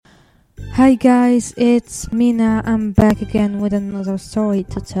Hi guys, it's Mina. I'm back again with another story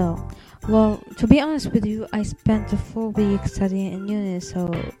to tell. Well, to be honest with you, I spent a full week studying in uni, so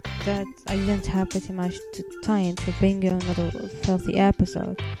that I didn't have pretty much time to bring you another filthy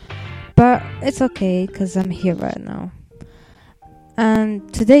episode. But it's okay, because I'm here right now.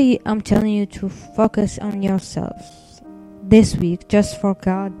 And today I'm telling you to focus on yourself. This week, just for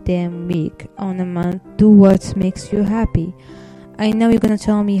goddamn week, on a month, do what makes you happy. I know you're gonna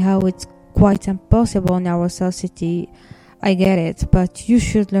tell me how it's quite impossible in our society. I get it, but you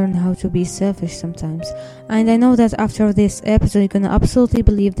should learn how to be selfish sometimes. And I know that after this episode, you're gonna absolutely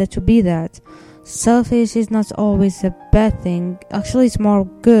believe that to be that. Selfish is not always a bad thing. Actually, it's more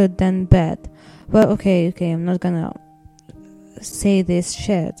good than bad. Well, okay, I'm not gonna say this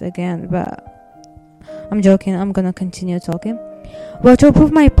shit again, but I'm joking. I'm gonna continue talking. Well, to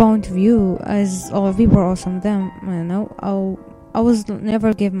prove my point of view, as all people or some of them, I know, I was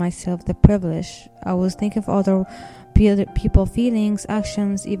never give myself the privilege. I was thinking of other people feelings,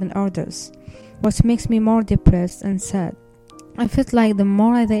 actions, even others. What makes me more depressed and sad. I felt like the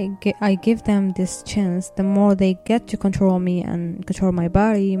more I give them this chance, the more they get to control me and control my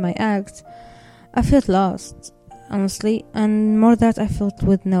body, my acts. I felt lost, honestly, and more that I felt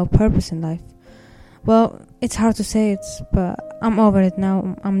with no purpose in life. Well, it's hard to say it, but I'm over it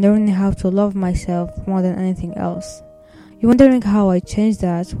now. I'm learning how to love myself more than anything else. You're wondering how I changed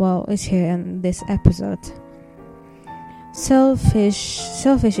that? Well, it's here in this episode.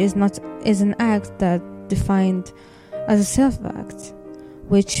 Selfish is an act that defined as a self-act,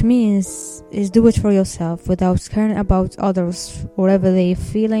 which means is do it for yourself without caring about others, whatever they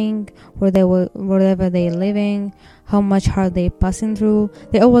feeling, whatever they living, how much hard they passing through.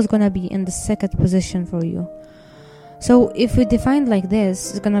 They're always gonna be in the second position for you. So if we define like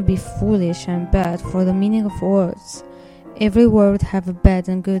this, it's gonna be foolish and bad for the meaning of words. Every word have a bad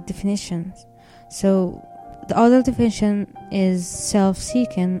and good definitions. So the other definition is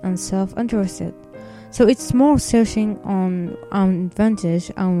self-seeking and self-interested. So it's more searching on advantage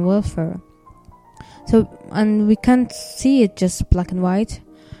and welfare. So, and we can't see it just black and white.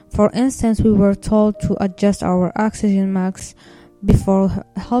 For instance, we were told to adjust our oxygen max before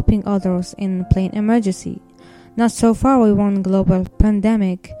helping others in plain emergency. Not so far we were in global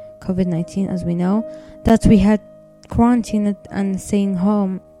pandemic, COVID-19 as we know, that we had quarantined and staying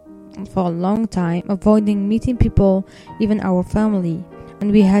home for a long time, avoiding meeting people, even our family,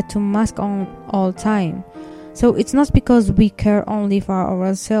 and we had to mask on all time. So it's not because we care only for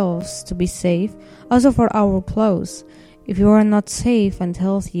ourselves to be safe, also for our clothes. If you are not safe and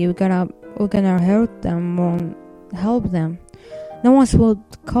healthy, we're gonna hurt them, won't help them. No one would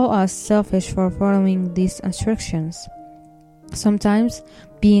call us selfish for following these instructions. Sometimes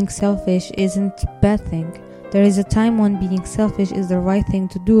being selfish isn't a bad thing. There is a time when being selfish is the right thing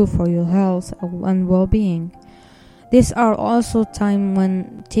to do for your health and well-being. These are also times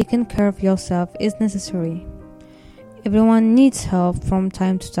when taking care of yourself is necessary. Everyone needs help from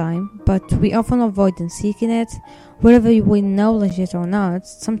time to time, but we often avoid seeking it, whether we acknowledge it or not.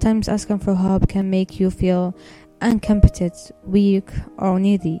 Sometimes asking for help can make you feel incompetent, weak, or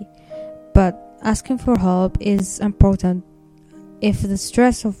needy. But asking for help is important. If the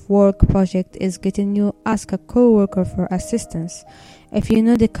stress of work project is getting you, ask a coworker for assistance. If you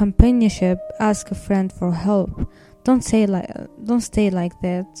need a companionship, ask a friend for help. Don't stay like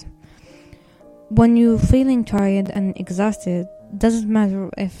that. When you're feeling tired and exhausted, doesn't matter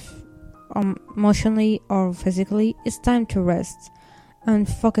if emotionally or physically, it's time to rest and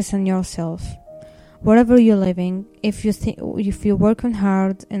focus on yourself. Wherever you're living, if you're working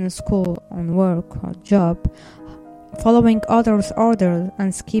hard in school, on work or job, following others' orders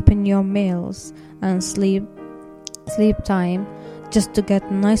and skipping your meals and sleep time just to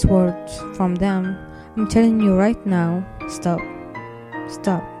get nice words from them, I'm telling you right now, stop.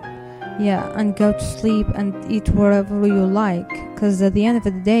 Yeah, and go to sleep and eat whatever you like, because at the end of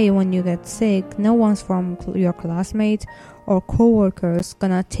the day, when you get sick, no one's from your classmate or co-workers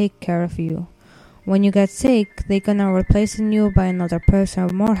gonna take care of you. When you get sick, they're gonna replace you by another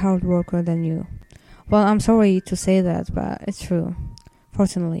person more hard worker than you. Well, I'm sorry to say that, but it's true,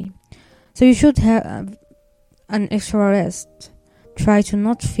 fortunately. So you should have an extra rest. Try to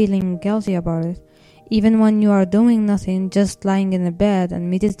not feeling guilty about it. Even when you are doing nothing, just lying in the bed and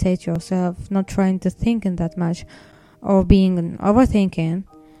meditate yourself, not trying to think in that much or being overthinking,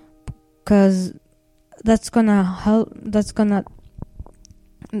 because that's gonna help. That's gonna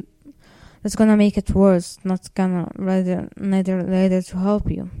make it worse. Not gonna rather to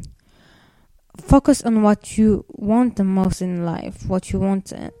help you. focus on what you want the most in life, what you want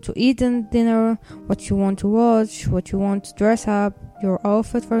to eat in dinner, what you want to watch, what you want to dress up, your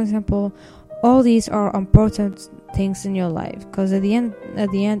outfit, for example. All these are important things in your life, because at the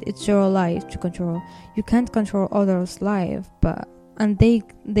end it's your life to control. You can't control others' life, and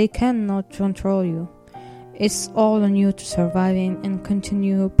they cannot control you. It's all on you to surviving and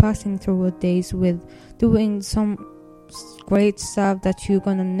continue passing through the days with doing some great stuff that you're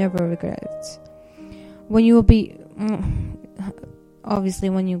gonna never regret. When you will be obviously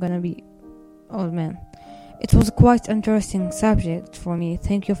when you're gonna be old man. It was quite interesting subject for me.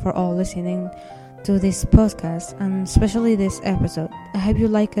 Thank you for all listening to this podcast, and especially this episode. I hope you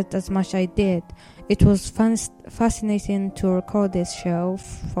like it as much as I did. It was fascinating to record this show.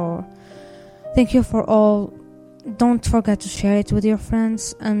 Thank you for all. Don't forget to share it with your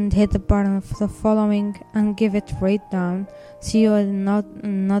friends and hit the button of the following and give it a rate down. See you in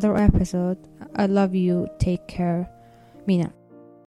another episode. I love you. Take care. Mina.